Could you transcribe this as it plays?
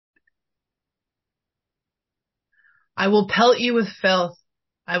I will pelt you with filth.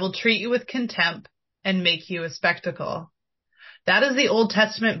 I will treat you with contempt and make you a spectacle. That is the Old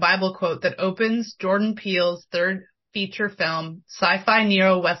Testament Bible quote that opens Jordan Peele's third feature film, sci-fi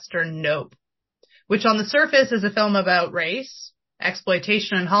neo-western Nope, which on the surface is a film about race,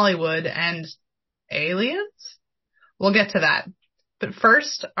 exploitation in Hollywood, and aliens? We'll get to that. But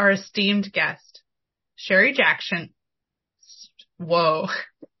first, our esteemed guest, Sherrie Jackson. Whoa.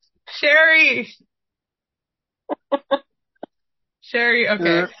 Sherrie! Sherrie,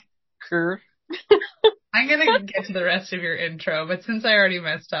 okay. Sure. I'm going to get to the rest of your intro, but since I already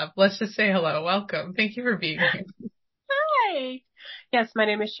messed up, let's just say hello. Welcome. Thank you for being here. Hi. Yes, my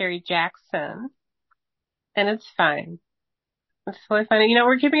name is Sherrie Jackson, and it's fine. It's totally fine. You know,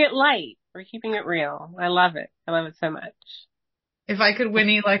 we're keeping it light. We're keeping it real. I love it. I love it so much. If I could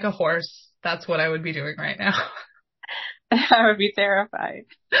whinny like a horse, that's what I would be doing right now. I would be terrified.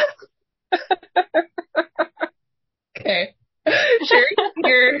 Okay. Sherrie's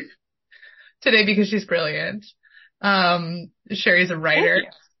here today because she's brilliant. Sherrie's a writer.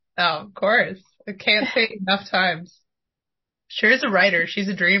 Oh, of course. I can't say it enough times. Sherrie's a writer. She's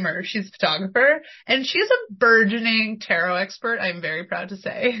a dreamer. She's a photographer. And she's a burgeoning tarot expert, I'm very proud to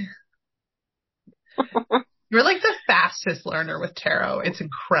say. You're like the fastest learner with tarot. It's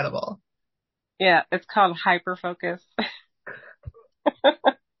incredible. Yeah, it's called hyperfocus.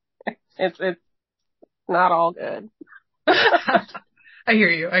 It's not all good. I hear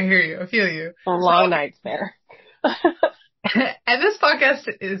you. I feel you. Long nights there. And this podcast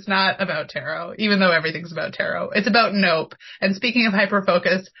is not about tarot, even though everything's about tarot. It's about Nope. And speaking of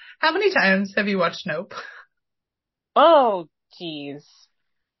hyperfocus, how many times have you watched Nope? Oh, geez.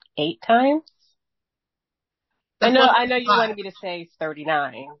 8 times? I know you wanted me to say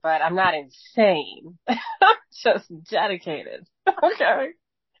 39, but I'm not insane. I'm just dedicated. Okay.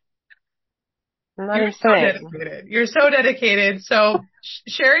 I'm not insane. So dedicated. You're so dedicated. So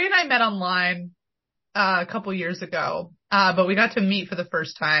Sherrie and I met online a couple years ago, but we got to meet for the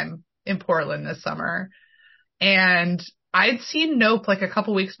first time in Portland this summer. And I'd seen Nope like a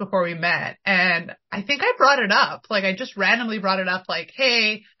couple weeks before we met. And I think I brought it up. Like I just randomly brought it up like,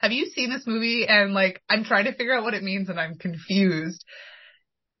 hey, have you seen this movie? And like, I'm trying to figure out what it means and I'm confused.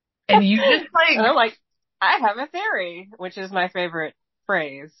 And you just like, and I'm like, I have a theory, which is my favorite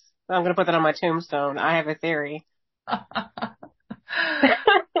phrase. I'm going to put that on my tombstone. I have a theory. And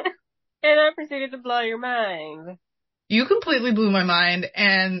I proceeded to blow your mind. You completely blew my mind,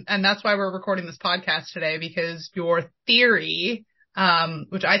 and that's why we're recording this podcast today, because your theory,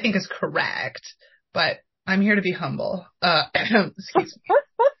 which I think is correct, but I'm here to be humble. Excuse me.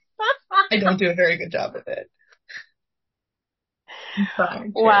 I don't do a very good job with it.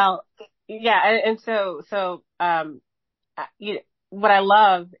 Well, yeah, and so what I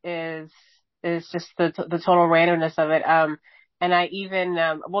love is just the total randomness of it. And I even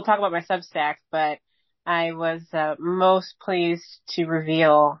we'll talk about my Substack, but I was most pleased to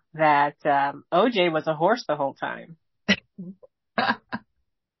reveal that OJ was a horse the whole time.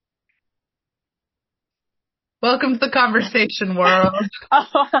 Welcome to the conversation world. Oh,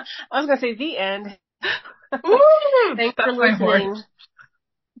 I was going to say the end. Ooh, thanks for listening.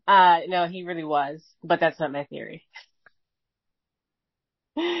 No, he really was, but that's not my theory.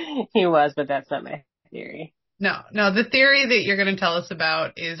 He was, but that's not my theory. No, the theory that you're going to tell us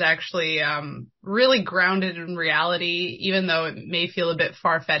about is actually really grounded in reality, even though it may feel a bit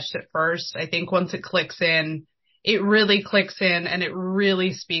far-fetched at first. I think once it clicks in, it really clicks in, and it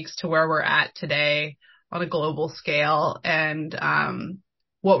really speaks to where we're at today on a global scale, and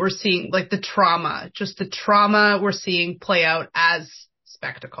what we're seeing, like the trauma we're seeing play out as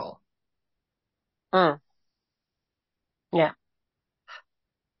spectacle. Yeah.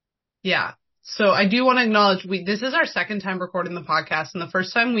 Yeah. So I do want to acknowledge this is our second time recording the podcast, and the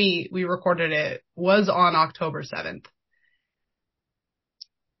first time we recorded it was on October 7th.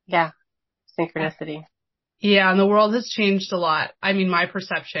 Yeah. Synchronicity. Yeah. And the world has changed a lot. I mean, my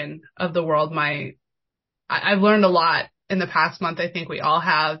perception of the world, I've learned a lot in the past month. I think we all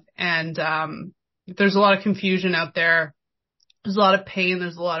have. And, there's a lot of confusion out there. There's a lot of pain.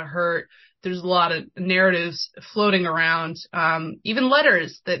 There's a lot of hurt. There's a lot of narratives floating around, even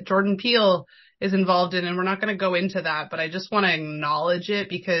letters that Jordan Peele is involved in. And we're not going to go into that, but I just want to acknowledge it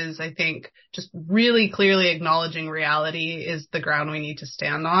because I think just really clearly acknowledging reality is the ground we need to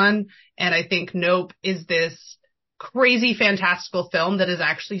stand on. And I think Nope is this crazy fantastical film that is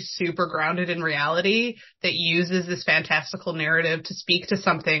actually super grounded in reality, that uses this fantastical narrative to speak to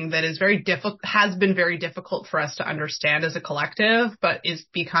something that is has been very difficult for us to understand as a collective, but is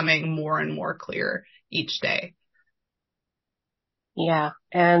becoming more and more clear each day. Yeah.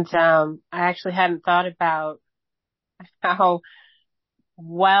 And I actually hadn't thought about how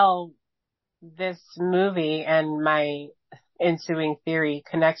well this movie and my ensuing theory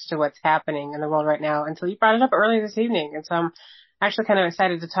connects to what's happening in the world right now until you brought it up earlier this evening. And so I'm actually kind of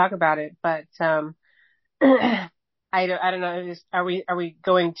excited to talk about it. But I don't know. Are we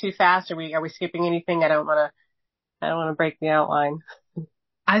going too fast? Are we skipping anything? I don't want to break the outline.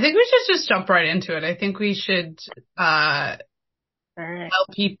 I think we should just jump right into it. I think we should All right.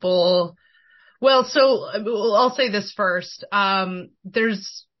 tell people. Well, so I'll say this first.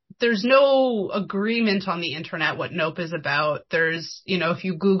 There's no agreement on the internet what Nope is about. There's, if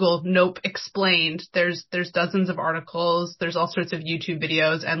you Google Nope explained, there's dozens of articles. There's all sorts of YouTube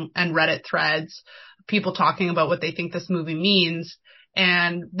videos and Reddit threads, people talking about what they think this movie means.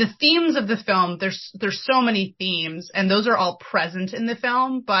 And the themes of the film, there's so many themes, and those are all present in the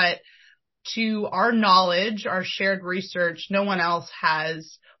film, but to our knowledge, our shared research, no one else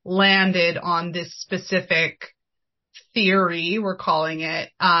has landed on this specific theory, we're calling it,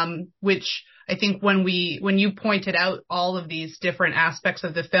 which I think when you pointed out all of these different aspects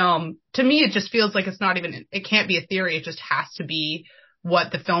of the film, to me, it just feels like it can't be a theory. It just has to be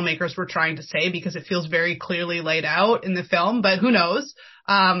what the filmmakers were trying to say, because it feels very clearly laid out in the film, but who knows?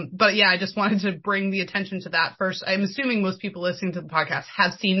 But yeah, I just wanted to bring the attention to that first. I'm assuming most people listening to the podcast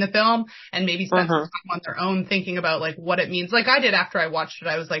have seen the film and maybe spent some time on their own thinking about like what it means. Like I did after I watched it.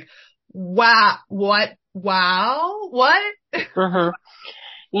 I was like, wow, what? Wow, what?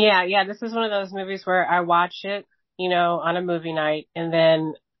 Yeah. This is one of those movies where I watch it, on a movie night, and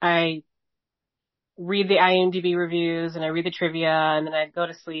then I read the IMDb reviews and I read the trivia, and then I go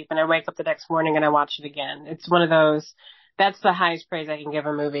to sleep and I wake up the next morning and I watch it again. It's one of those, that's the highest praise I can give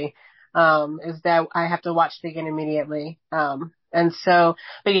a movie, is that I have to watch it again immediately. And so,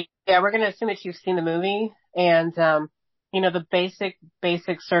 but yeah, we're going to assume that you've seen the movie, and, the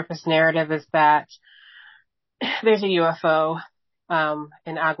basic surface narrative is that there's a UFO,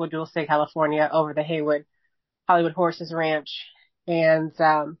 in Agua Dulce, California, over the Hollywood Horses Ranch. And,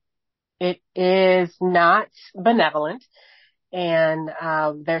 it is not benevolent, and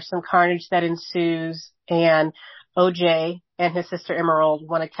there's some carnage that ensues, and OJ and his sister Emerald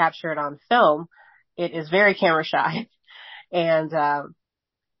want to capture it on film. It is very camera shy, and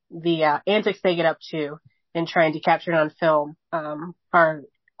the antics they get up to in trying to capture it on film are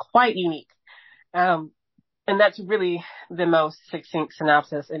quite unique. And that's really the most succinct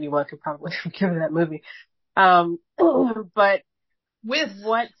synopsis anyone could probably give that movie. But with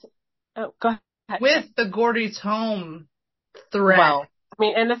what? Oh, go ahead. With the Gordy's home thread. Well, I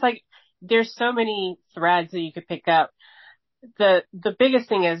mean, and it's like, there's so many threads that you could pick up. The biggest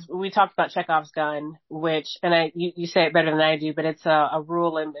thing is, we talked about Chekhov's gun, which, and you say it better than I do, but it's a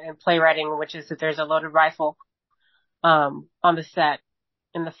rule in playwriting, which is that there's a loaded rifle, on the set.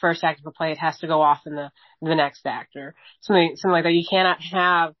 In the first act of a play, it has to go off in the next act, or something like that. You cannot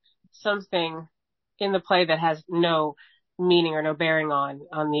have something in the play that has no meaning or no bearing on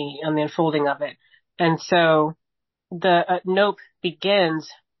the unfolding of it. And so the Nope begins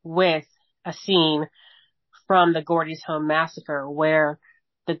with a scene from the Gordy's Home Massacre, where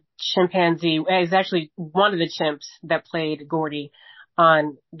the chimpanzee is actually one of the chimps that played Gordy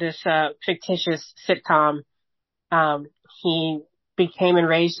on this fictitious sitcom. He became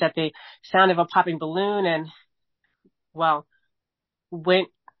enraged at the sound of a popping balloon, and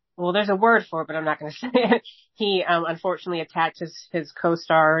there's a word for it, but I'm not going to say it. He, unfortunately attacked his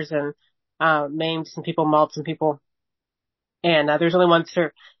co-stars and, maimed some people, mauled some people. And, there's only one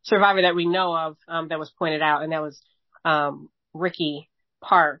survivor that we know of, that was pointed out, and that was, Ricky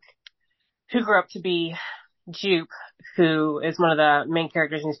Park, who grew up to be Jupe, who is one of the main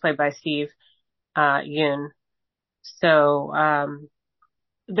characters, and he's played by Steve, Yeun. So,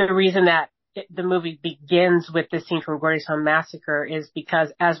 the reason that the movie begins with this scene from Gordy's Home Massacre is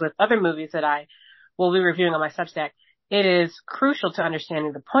because, as with other movies that I will be reviewing on my Substack, it is crucial to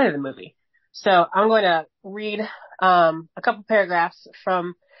understanding the point of the movie. So I'm going to read a couple paragraphs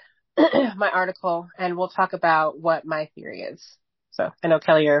from my article, and we'll talk about what my theory is. So I know,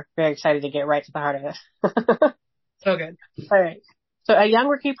 Kelly, you're very excited to get right to the heart of it. So good. All right. So a young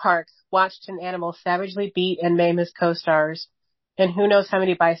Ricky Park watched an animal savagely beat and maim his co-stars, and who knows how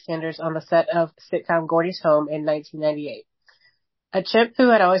many bystanders on the set of sitcom Gordy's Home in 1998. A chimp who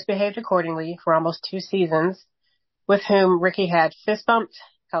had always behaved accordingly for almost 2 seasons, with whom Ricky had fist bumped,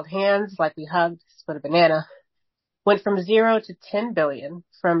 held hands, likely hugged, split a banana, went from 0 to 10 billion,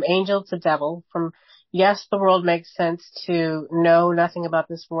 from angel to devil, from yes, the world makes sense, to no, nothing about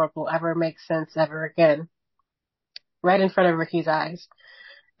this world will ever make sense ever again, right in front of Ricky's eyes,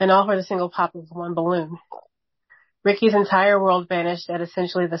 and all for the single pop of one balloon. Ricky's entire world vanished at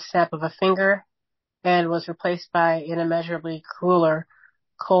essentially the snap of a finger, and was replaced by an immeasurably crueler,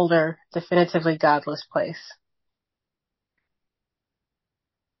 colder, definitively godless place.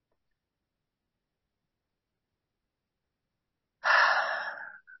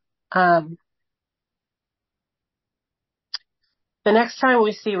 The next time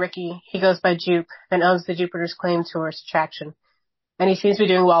we see Ricky, he goes by Jupe and owns the Jupiter's claim tourist attraction. And he seems to be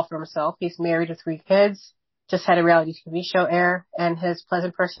doing well for himself. He's married with 3 kids, just had a reality TV show air, and his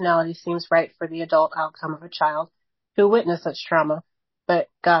pleasant personality seems right for the adult outcome of a child who witnessed such trauma, but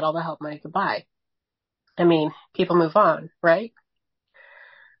got all the help money could buy. I mean, people move on, right?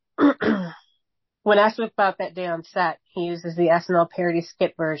 When asked about that day on set, he uses the SNL parody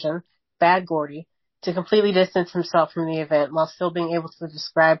skit version, Bad Gordy, to completely distance himself from the event while still being able to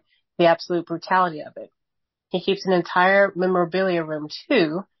describe the absolute brutality of it. He keeps an entire memorabilia room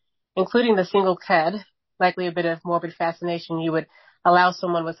too, including the single ked, likely a bit of morbid fascination you would allow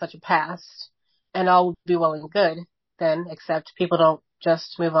someone with such a past, and all would be well and good then, except people don't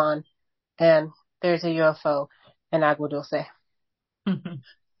just move on, and there's a UFO in Agua Dulce.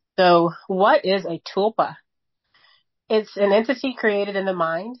 So what is a tulpa? It's an entity created in the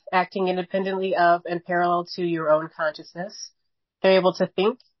mind, acting independently of and parallel to your own consciousness. They're able to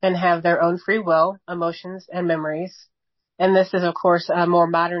think and have their own free will, emotions, and memories. And this is, of course, a more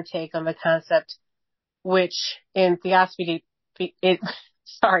modern take on the concept, which in theosophy dates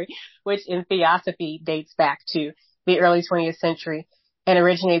back to the early 20th century and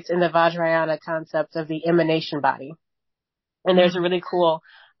originates in the Vajrayana concept of the emanation body. And there's a really cool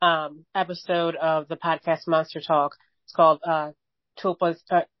episode of the podcast Monster Talk. It's called Tulpas,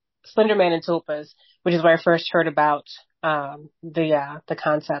 Slender Man and Tulpas, which is where I first heard about the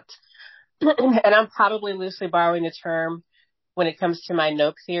concept. And I'm probably loosely borrowing the term when it comes to my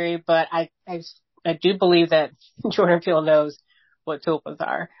Nope theory, but I do believe that Jordan Peele knows what tulpas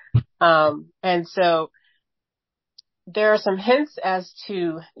are. And so there are some hints as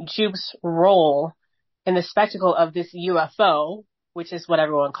to Jupe's role in the spectacle of this UFO, which is what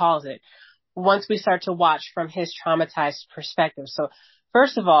everyone calls it, once we start to watch from his traumatized perspective. So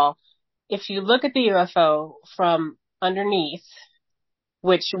first of all, if you look at the UFO from underneath,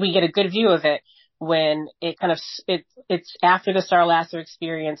 which we get a good view of it when it's after the Star Lasser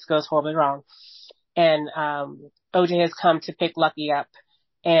experience goes horribly wrong, and OJ has come to pick Lucky up,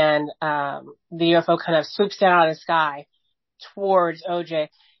 and the UFO kind of swoops down out of the sky towards OJ.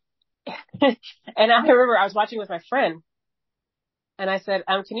 And I remember I was watching with my friend, and I said,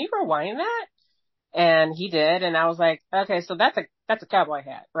 can you rewind that? And he did, and I was like, okay, so that's a cowboy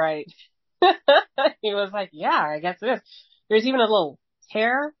hat, right? He was like, yeah, I guess it is. There's even a little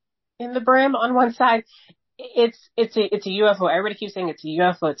hair in the brim on one side. It's a UFO. Everybody keeps saying it's a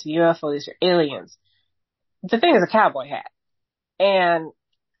UFO, it's a UFO, these are aliens. The thing is a cowboy hat. And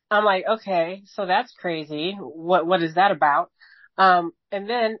I'm like, okay, so that's crazy. What is that about? And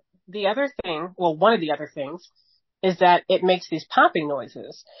then one of the other things is that it makes these popping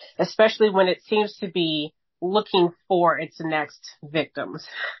noises, especially when it seems to be looking for its next victims.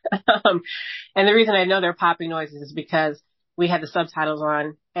 And the reason I know they're popping noises is because we had the subtitles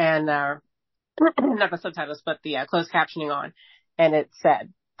on and, not the subtitles, but the closed captioning on, and it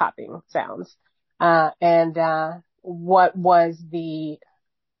said popping sounds. What was the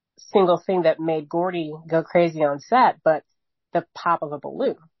single thing that made Gordy go crazy on set, but the pop of a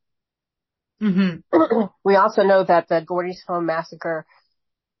balloon? Mm-hmm. We also know that the Gordy's home massacre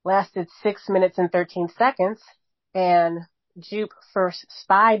lasted 6 minutes and 13 seconds, and Jupe first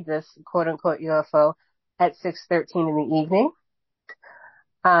spied this quote unquote UFO at 6:13 in the evening.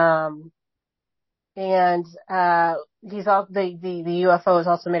 The UFO is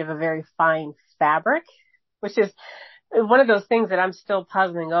also made of a very fine fabric, which is one of those things that I'm still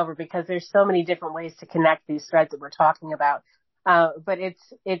puzzling over because there's so many different ways to connect these threads that we're talking about. But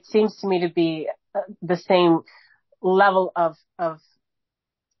it seems to me to be the same level of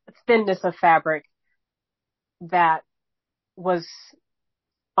thinness of fabric that was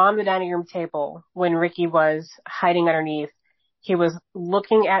on the dining room table when Ricky was hiding underneath. He was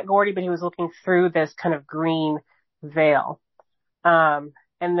looking at Gordy, but he was looking through this kind of green veil. And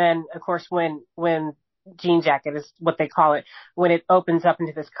then, of course, when jean jacket is what they call it, when it opens up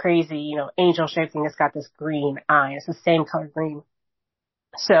into this crazy, angel shaped thing, it's got this green eye. It's the same color green.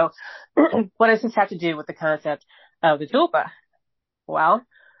 So what does this have to do with the concept of the tulpa? Well,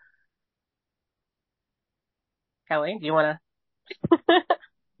 Kelly, do you want to?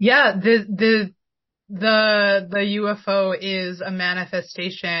 Yeah, the UFO is a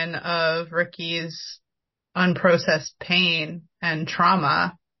manifestation of Ricky's unprocessed pain and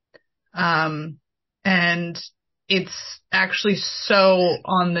trauma. And it's actually so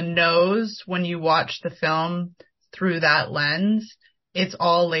on the nose when you watch the film through that lens. It's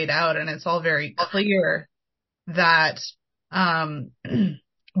all laid out and it's all very clear that,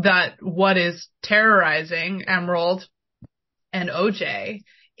 that what is terrorizing Emerald and OJ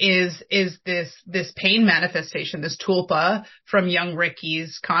is this pain manifestation, this tulpa from young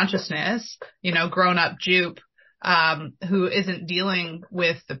Ricky's consciousness, grown up Jupe, who isn't dealing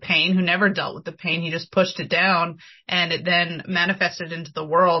with the pain, who never dealt with the pain. He just pushed it down, and it then manifested into the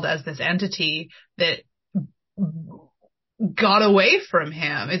world as this entity that got away from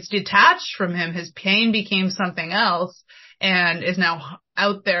him. It's detached from him. His pain became something else and is now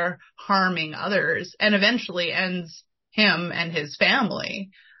out there harming others, and eventually ends him and his family.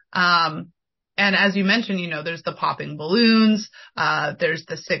 And as you mentioned, there's the popping balloons, there's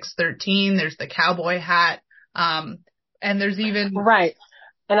the 613, there's the cowboy hat, and there's even... Right.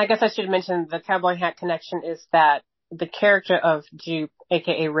 And I guess I should mention the cowboy hat connection is that the character of Jupe,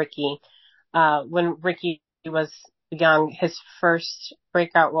 aka Ricky, when Ricky was young, his first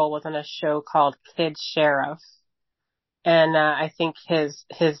breakout role was on a show called Kid Sheriff. And, I think his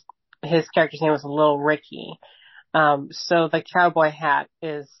character's name was Little Ricky. So the cowboy hat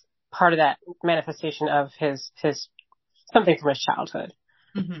is part of that manifestation of his something from his childhood.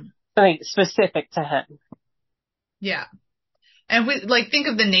 Mm-hmm. Something specific to him. Yeah. And think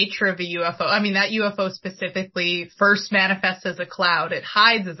of the nature of a UFO. I mean, that UFO specifically first manifests as a cloud. It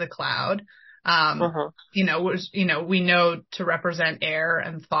hides as a cloud. We know to represent air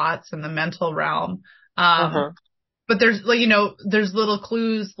and thoughts and the mental realm. But there's there's little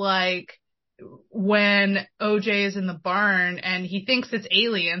clues like when OJ is in the barn and he thinks it's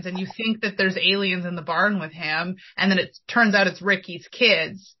aliens, and you think that there's aliens in the barn with him, and then it turns out it's Ricky's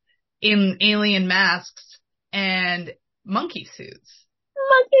kids in alien masks and monkey suits.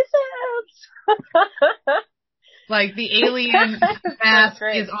 Like the alien mask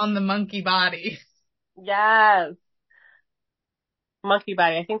is on the monkey body. Yes. Monkey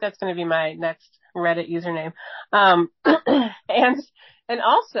body. I think that's going to be my next Reddit username. And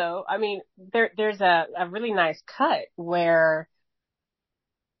also, I mean, there's a really nice cut where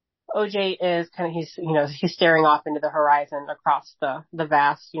OJ is he's staring off into the horizon across the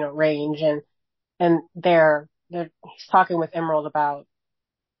vast, range, and he's talking with Emerald about,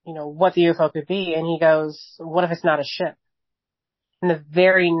 what the UFO could be. And he goes, what if it's not a ship? And the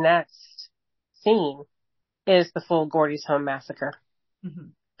very next scene is the full Gordy's Home massacre. Mm-hmm.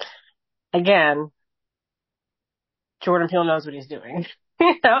 Again, Jordan Peele knows what he's doing,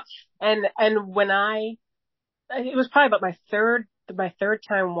 and when it was probably about my third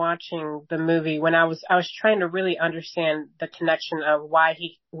time watching the movie, when I was trying to really understand the connection of why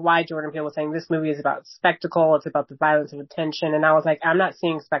Jordan Peele was saying this movie is about spectacle. It's about the violence of attention. And I was like, I'm not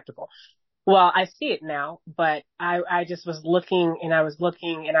seeing spectacle. Well, I see it now, but I just was looking and I was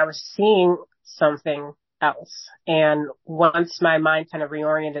seeing something else. And once my mind kind of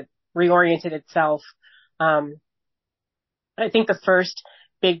reoriented itself, I think the first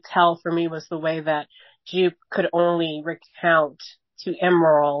big tell for me was the way that Jupe could only recount to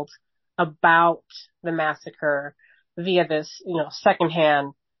Emerald about the massacre via this,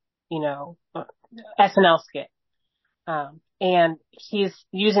 secondhand, SNL skit. And he's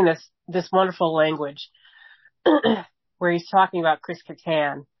using this wonderful language where he's talking about Chris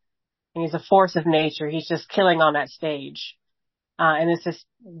Kattan, and he's a force of nature. He's just killing on that stage. And it's this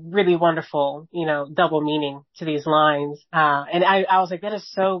really wonderful, double meaning to these lines. And I was like, that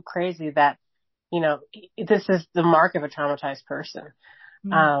is so crazy that, this is the mark of a traumatized person.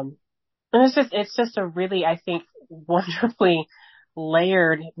 Mm. And it's just a really, I think, wonderfully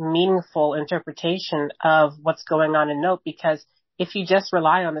layered, meaningful interpretation of what's going on in Nope, because if you just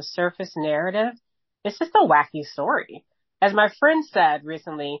rely on the surface narrative, it's just a wacky story. As my friend said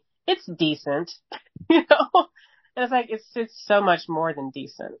recently, it's decent, And it's like, it's so much more than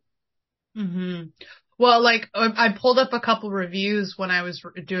decent. Mm-hmm. Well, I pulled up a couple reviews when I was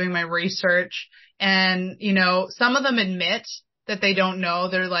doing my research, and, some of them admit that they don't know.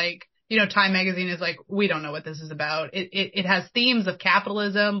 They're like, Time Magazine is like, we don't know what this is about. It has themes of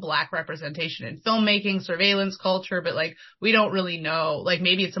capitalism, Black representation in filmmaking, surveillance culture, but we don't really know.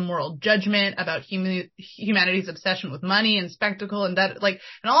 Maybe it's a moral judgment about humanity's obsession with money and spectacle, and that, and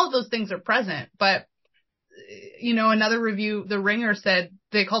all of those things are present. But another review, The Ringer said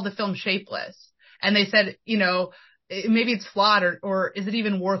they called the film shapeless, and they said, maybe it's flawed or is it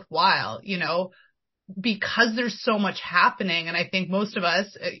even worthwhile, because there's so much happening. And I think most of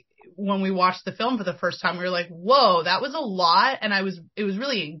us, when we watched the film for the first time, we were like, whoa, that was a lot. And it was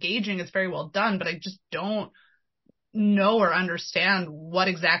really engaging. It's very well done, but I just don't know or understand what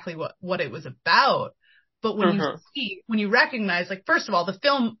exactly it was about. But when you recognize, like, first of all, the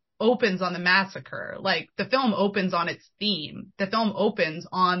film opens on the massacre. Like, the film opens on its theme. The film opens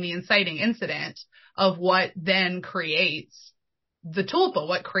on the inciting incident of what then creates the tulpa,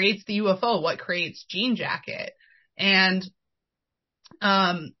 what creates the UFO, what creates Jean Jacket. And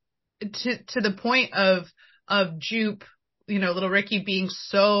to the point of Jupe, you know, little Ricky being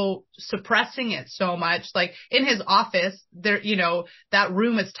so suppressing it so much, like in his office there, you know, that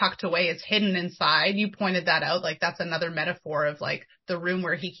room is tucked away. It's hidden inside. You pointed that out. Like, that's another metaphor of like the room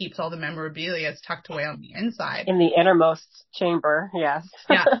where he keeps all the memorabilia is tucked away on the inside. In the innermost chamber. Yes.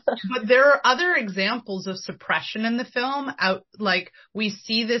 Yeah. But there are other examples of suppression in the film. Like, we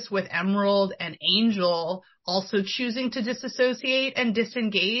see this with Emerald and Angel also choosing to disassociate and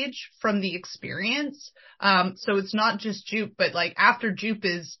disengage from the experience. So it's not just Jupe, but like after Jupe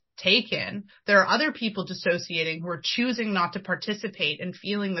is taken, there are other people dissociating who are choosing not to participate and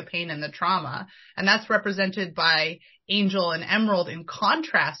feeling the pain and the trauma. And that's represented by Angel and Emerald. In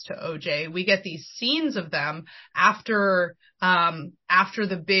contrast to OJ, we get these scenes of them after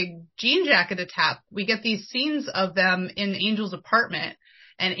the big Jean Jacket attack. We get these scenes of them in Angel's apartment,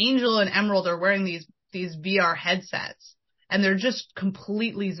 and Angel and Emerald are wearing these VR headsets, and they're just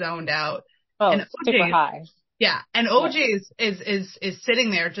completely zoned out. Oh, and super high. Yeah. And OJ is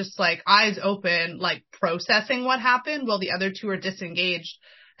sitting there just like eyes open, like processing what happened, while the other two are disengaged.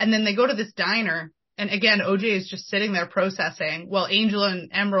 And then they go to this diner, and again, OJ is just sitting there processing while Angel and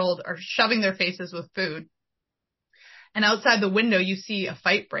Emerald are shoving their faces with food. And outside the window, you see a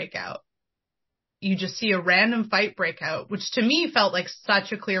fight break out. You just see a random fight break out, which to me felt like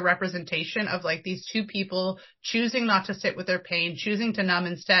such a clear representation of like these two people choosing not to sit with their pain, choosing to numb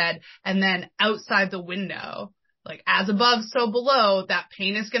instead. And then outside the window, like as above, so below, that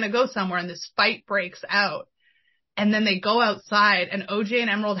pain is going to go somewhere, and this fight breaks out. And then they go outside, and OJ and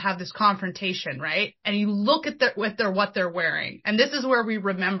Emerald have this confrontation, right? And you look at what they're wearing. And this is where we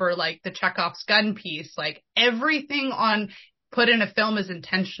remember like the Chekhov's gun piece, like everything put in a film is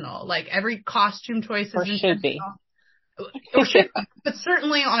intentional. Like every costume choice is intentional. Or should be. But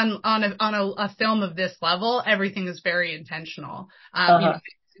certainly on a film of this level, everything is very intentional. You know,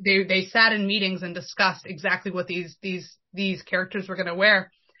 they sat in meetings and discussed exactly what these characters were going to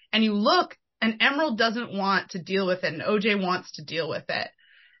wear. And you look, and Emerald doesn't want to deal with it, and OJ wants to deal with it.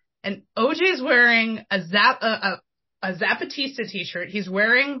 And OJ is wearing a Zapatista t-shirt. He's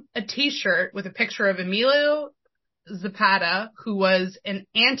wearing a t-shirt with a picture of Emilio Zapata, who was an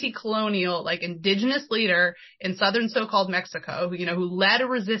anti-colonial, like indigenous leader in southern so-called Mexico, who led a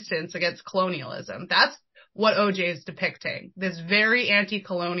resistance against colonialism. That's what OJ is depicting, this very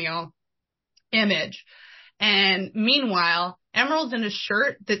anti-colonial image. And meanwhile, Emerald's in a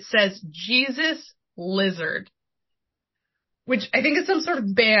shirt that says Jesus Lizard, which I think is some sort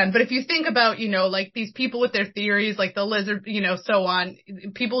of band. But if you think about, like these people with their theories, like the lizard, so on,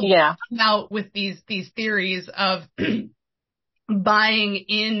 people come out with these theories of buying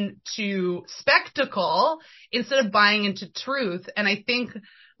into spectacle instead of buying into truth. And I think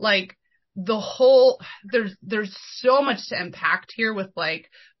like there's so much to impact here with like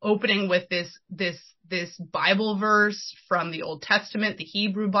opening with this Bible verse from the Old Testament, the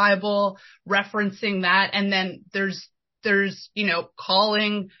Hebrew Bible, referencing that. And then there's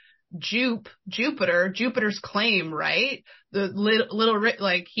calling Jupiter's claim, right? The little,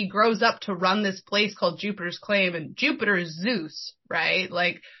 like he grows up to run this place called Jupiter's claim, and Jupiter is Zeus, right?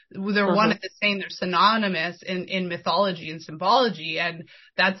 Like they're one and the same. They're synonymous in mythology and symbology. And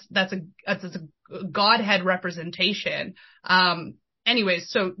that's a Godhead representation. Anyways,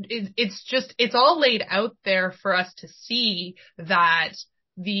 so it's all laid out there for us to see that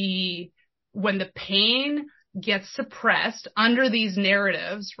when the pain gets suppressed under these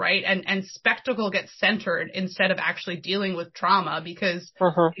narratives, right? And spectacle gets centered instead of actually dealing with trauma, because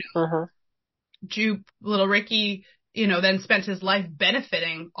Jupe, little Ricky, then spent his life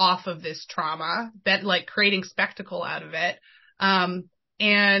benefiting off of this trauma, like creating spectacle out of it,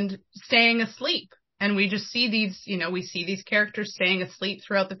 and staying asleep. And we just see these characters staying asleep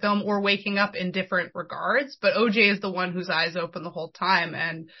throughout the film or waking up in different regards. But OJ is the one whose eyes open the whole time.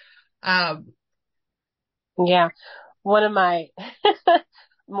 And, yeah. One of my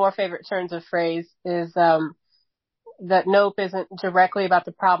more favorite turns of phrase is that Nope isn't directly about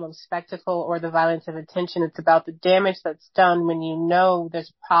the problem of spectacle or the violence of attention. It's about the damage that's done when you know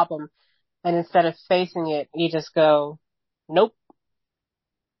there's a problem. And instead of facing it, you just go, nope.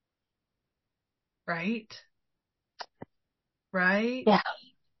 Right. Yeah.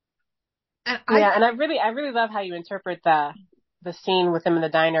 And I really love how you interpret the scene with them in the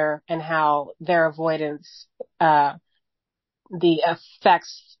diner and how their avoidance, the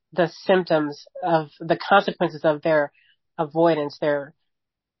effects the symptoms of the consequences of their avoidance, their,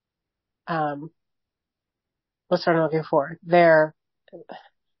 what's what I'm looking for? Their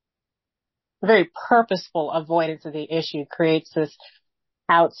very purposeful avoidance of the issue creates this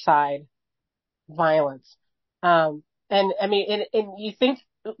outside violence. And I mean, and you think,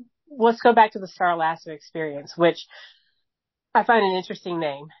 let's go back to the Star Lasso experience, which I find an interesting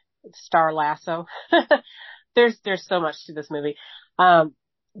name. Star Lasso. There's so much to this movie.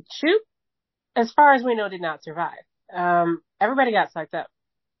 Shoot, as far as we know, did not survive. Everybody got sucked up.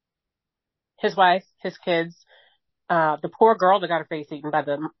 His wife, his kids, the poor girl that got her face eaten by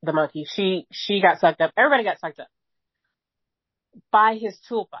the monkey, she got sucked up. Everybody got sucked up by his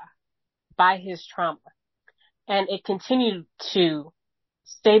tulpa, by his trauma. And it continued to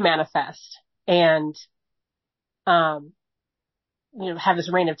stay manifest and, have this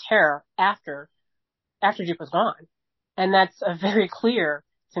reign of terror after Duke was gone. And that's a very clear,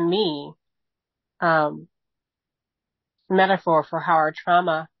 to me, metaphor for how our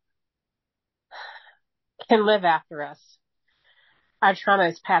trauma can live after us. Our trauma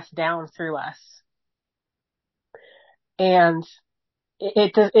is passed down through us. And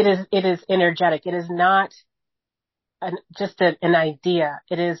it is energetic. It is not just an idea.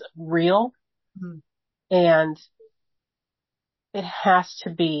 It is real. Mm-hmm. And it has to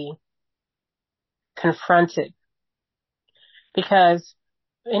be confronted, because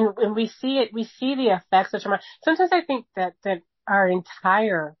and we see the effects of trauma. Sometimes I think that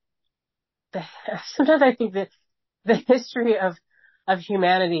sometimes I think that the history of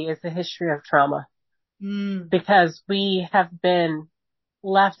humanity is the history of trauma. Because we have been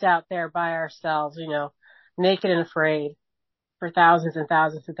left out there by ourselves, naked and afraid for thousands and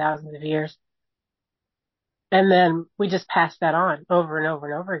thousands and thousands of years. And then we just pass that on over and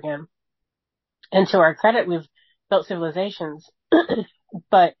over and over again. And to our credit, we've built civilizations,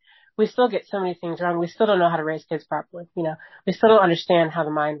 but we still get so many things wrong. We still don't know how to raise kids properly. We still don't understand how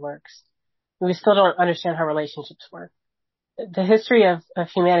the mind works. We still don't understand how relationships work. The history of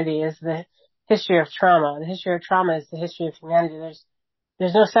humanity is the history of trauma. The history of trauma is the history of humanity.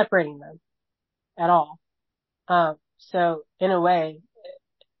 There's no separating them at all. So in a way,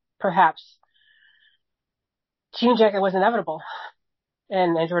 perhaps Jean Jacket was inevitable.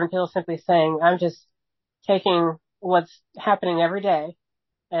 And Jordan Peele is simply saying, I'm just taking what's happening every day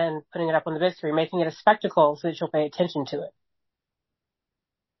and putting it up on the big screen, making it a spectacle so that you'll pay attention to it.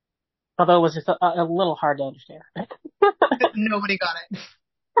 Although it was just a little hard to understand. Nobody got it.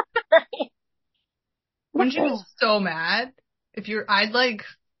 Right. Wouldn't you be so mad if I'd like,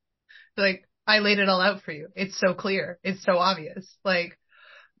 I laid it all out for you. It's so clear. It's so obvious. Yeah,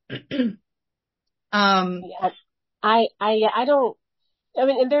 I don't,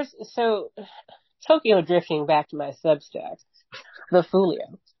 and there's, so Tokyo drifting back to my Substack, the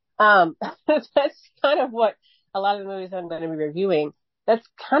Folio. That's kind of what a lot of the movies I'm going to be reviewing. That's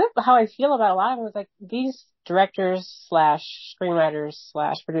kind of how I feel about a lot of them. It's like these directors / screenwriters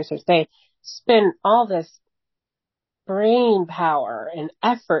 / producers, they spend all this brain power and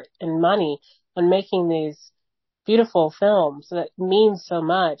effort and money on making these beautiful films that mean so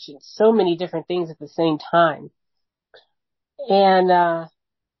much and so many different things at the same time. And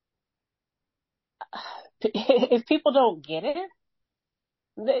if people don't get it,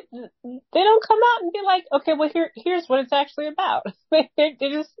 they don't come out and be like, okay, well here's what it's actually about. It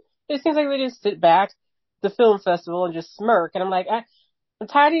seems like they just sit back at the film festival and just smirk. And I'm like, I'm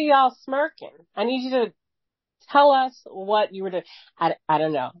tired of y'all smirking. I need you to tell us what you were doing. I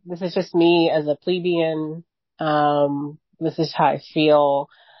don't know. This is just me as a plebeian. This is how I feel.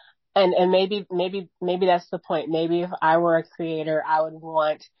 And maybe that's the point. Maybe if I were a creator, I would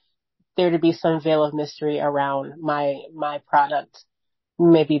want there to be some veil of mystery around my product.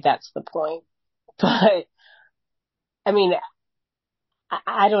 Maybe that's the point. But I mean,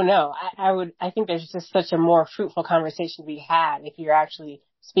 I don't know. I think there's just such a more fruitful conversation to be had if you're actually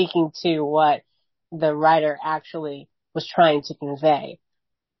speaking to what the writer actually was trying to convey.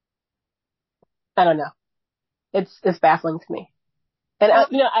 I don't know. It's baffling to me. And I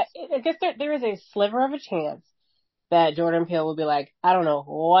guess there is a sliver of a chance that Jordan Peele will be like, I don't know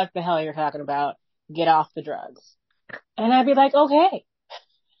what the hell you're talking about. Get off the drugs. And I'd be like, okay,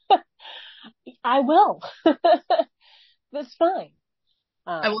 I will. That's fine.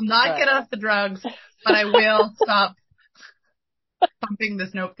 I will not get off the drugs, but I will stop pumping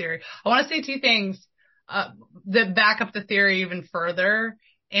this nope theory. I want to say two things that back up the theory even further.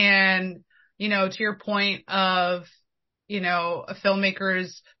 And, to your point of,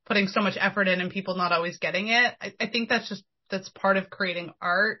 filmmakers putting so much effort in and people not always getting it. I think that's part of creating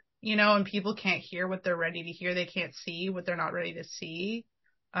art, and people can't hear what they're ready to hear. They can't see what they're not ready to see.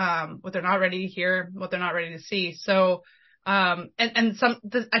 what they're not ready to hear, what they're not ready to see. So, I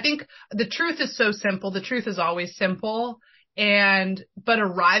think the truth is so simple. The truth is always simple. But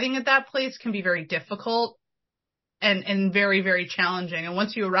arriving at that place can be very difficult and very, very challenging. And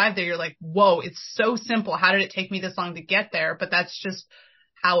once you arrive there, you're like, whoa, it's so simple. How did it take me this long to get there? But that's just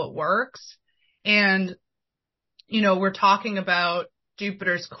how it works. And, we're talking about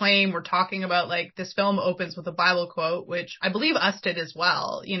Jupiter's claim. We're talking about like this film opens with a Bible quote, which I believe us did as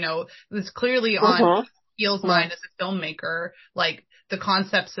well. It's clearly on Peele's mind as a filmmaker, like the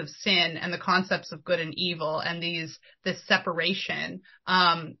concepts of sin and the concepts of good and evil and this separation.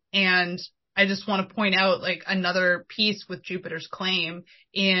 And I just want to point out like another piece with Jupiter's claim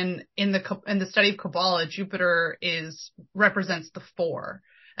in the study of Kabbalah. Jupiter represents the 4,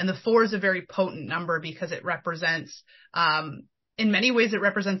 and the 4 is a very potent number because it represents, in many ways, it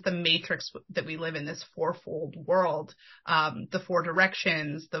represents the matrix that we live in, this 4-fold world, the 4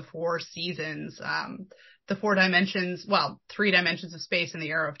 directions, the 4 seasons, the 4 dimensions, 3 dimensions of space and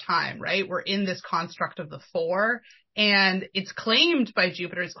the arrow of time, right? We're in this construct of the 4, and it's claimed by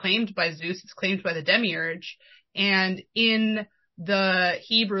Jupiter, it's claimed by Zeus, it's claimed by the demiurge, and in the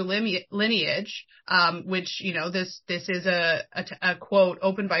Hebrew lineage, which, this is a quote,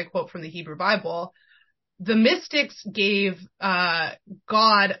 opened by a quote from the Hebrew Bible. The mystics gave God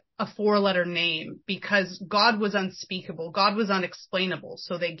a 4-letter name because God was unspeakable. God was unexplainable.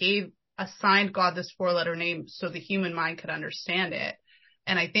 So they assigned God this 4-letter name so the human mind could understand it.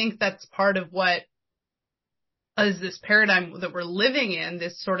 And I think that's part of what is this paradigm that we're living in,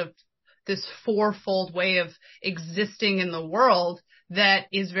 this 4-fold way of existing in the world that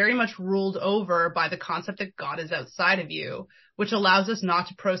is very much ruled over by the concept that God is outside of you, which allows us not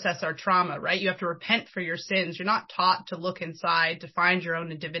to process our trauma, right? You have to repent for your sins. You're not taught to look inside, to find your own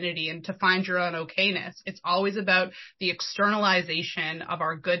divinity and to find your own okayness. It's always about the externalization of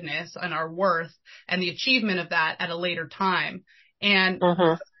our goodness and our worth and the achievement of that at a later time. And,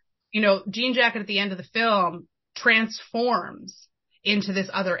 Jean Jacket at the end of the film transforms into this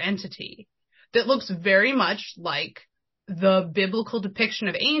other entity that looks very much like the biblical depiction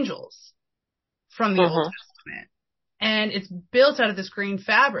of angels from the Old Testament. And it's built out of this green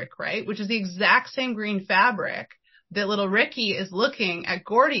fabric, right? Which is the exact same green fabric that little Ricky is looking at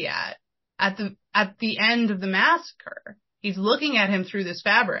Gordy at the end of the massacre. He's looking at him through this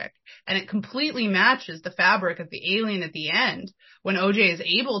fabric, and it completely matches the fabric of the alien at the end when OJ is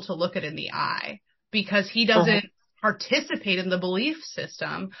able to look it in the eye because he doesn't participate in the belief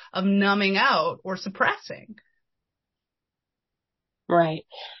system of numbing out or suppressing. Right.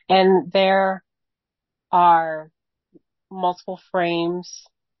 And there are multiple frames,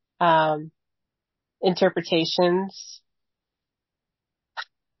 interpretations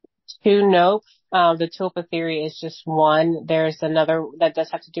to Nope. The tulpa theory is just one. There's another that does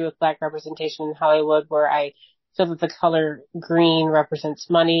have to do with Black representation in Hollywood, where I feel that the color green represents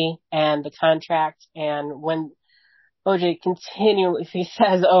money and the contract. And when OJ continually, he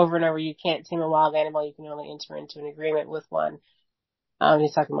says over and over, you can't tame a wild animal, you can only enter into an agreement with one.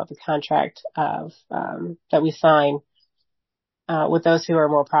 He's talking about the contract of, that we sign, with those who are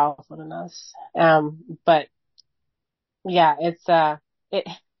more powerful than us. But yeah, it's a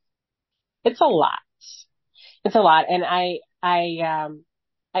lot. It's a lot. And I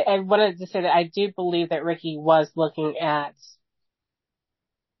wanted to say that I do believe that Ricky was looking at,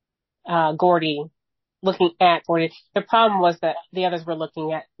 Gordy. The problem was that the others were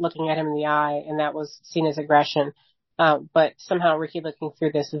looking at him in the eye, and that was seen as aggression. But somehow Ricky looking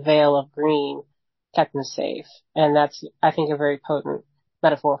through this veil of green kept him safe. And that's, I think, a very potent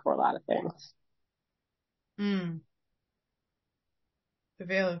metaphor for a lot of things. The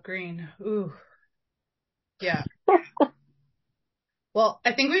veil of green. Ooh. Yeah. Well,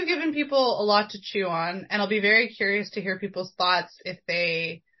 I think we've given people a lot to chew on, and I'll be very curious to hear people's thoughts if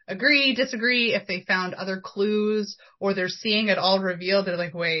they agree, disagree, if they found other clues or they're seeing it all revealed. They're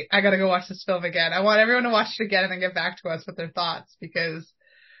like, wait, I gotta go watch this film again. I want everyone to watch it again and then get back to us with their thoughts, because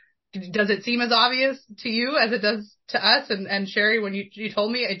does it seem as obvious to you as it does to us? And Sherrie, when you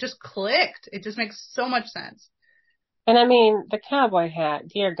told me, it just clicked. It just makes so much sense. And I mean, the cowboy hat,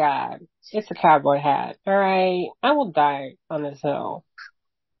 dear God, it's a cowboy hat. All right. I will die on this hill.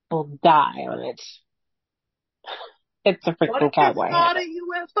 I will die on it. It's a freaking cowboy hat.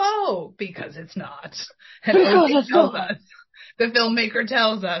 It's not a UFO, because it's not. And tells us, the filmmaker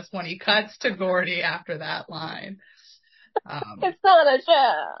tells us when he cuts to Gordy after that line. It's not a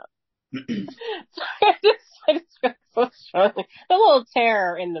ship. I just feel so strongly. The little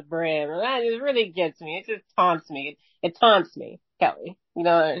terror in the brim, that just really gets me. It just taunts me. It taunts me, Kelly. You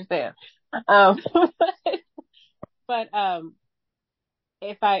don't understand. But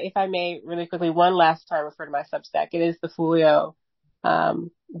if I may really quickly, one last time refer to my Substack. It is the Folio,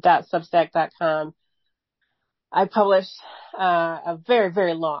 .substack.com. I published, a very,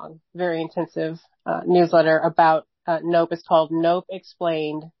 very long, very intensive, newsletter about, Nope. It's called Nope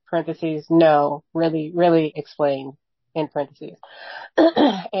Explained, parentheses, no, really, really explained, in parentheses.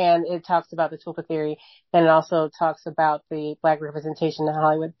 And it talks about the tulpa theory, and it also talks about the Black representation in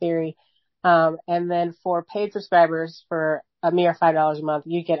Hollywood theory. And then for paid subscribers for a mere $5 a month,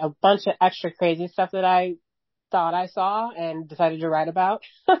 you get a bunch of extra crazy stuff that I thought I saw and decided to write about.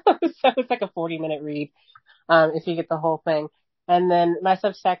 So it's like a 40-minute read, if you get the whole thing. And then my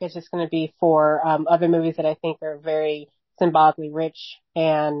Substack is just going to be for, other movies that I think are very symbolically rich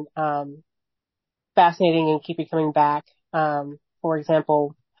and, fascinating and keep you coming back. For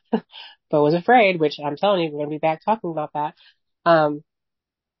example, Beau Was Afraid, which I'm telling you, we're going to be back talking about that.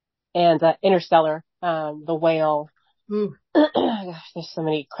 And Interstellar, The Whale. Ooh. Gosh, there's so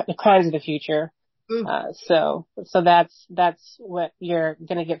many crimes of the future. So that's what you're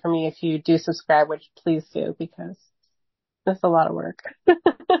going to get from me if you do subscribe, which please do, because that's a lot of work.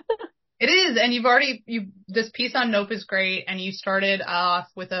 It is. And this piece on Nope is great. And you started off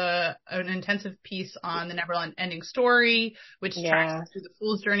with an intensive piece on the Never Ending Story, which tracks through the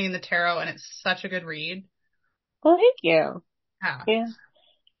Fool's Journey in the Tarot. And it's such a good read. Well, thank you. Yeah.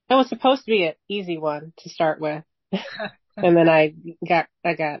 It was supposed to be an easy one to start with. And then I got,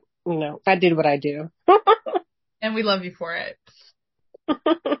 I did what I do. And we love you for it. We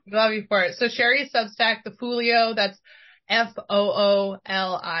love you for it. So Sherrie's Substack, the Folio, that's FOOLIO.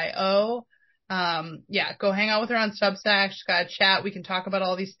 Go hang out with her on Substack. She's got a chat. We can talk about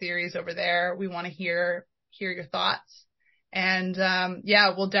all these theories over there. We want to hear your thoughts. And,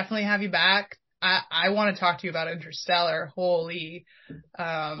 we'll definitely have you back. I want to talk to you about Interstellar. Holy.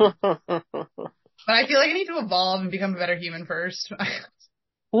 But I feel like I need to evolve and become a better human first.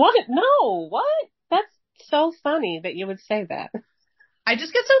 What? No, what? That's so funny that you would say that. I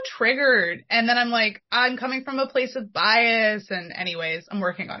just get so triggered. And then I'm like, I'm coming from a place of bias. And anyways, I'm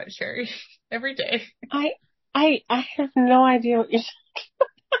working on it, Sherrie, every day. I have no idea what you're saying.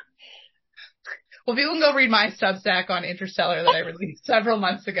 Well, people can go read my Substack on Interstellar that I released several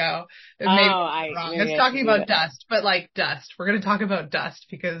months ago. It may be wrong. It's talking about dust, but like dust. We're going to talk about dust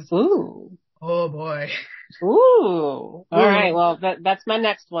because, ooh, oh boy. Ooh. All right. Well, that's my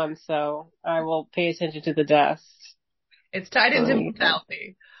next one. So I will pay attention to the dust. It's tied into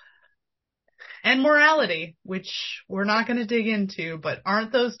mortality and morality, which we're not going to dig into, but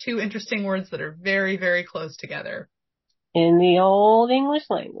aren't those two interesting words that are very, very close together? In the old English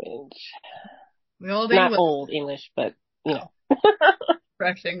language. Not old English, but,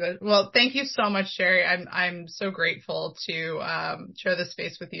 Correct English. Well, thank you so much, Sherrie. I'm so grateful to share this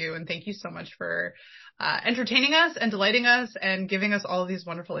space with you, and thank you so much for entertaining us and delighting us and giving us all of these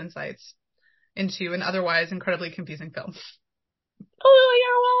wonderful insights into an otherwise incredibly confusing film.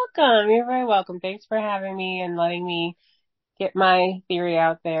 Oh, you're welcome. You're very welcome. Thanks for having me and letting me get my theory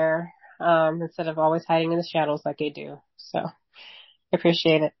out there, instead of always hiding in the shadows like I do. So I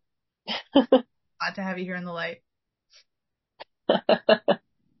appreciate it. Glad to have you here in the light.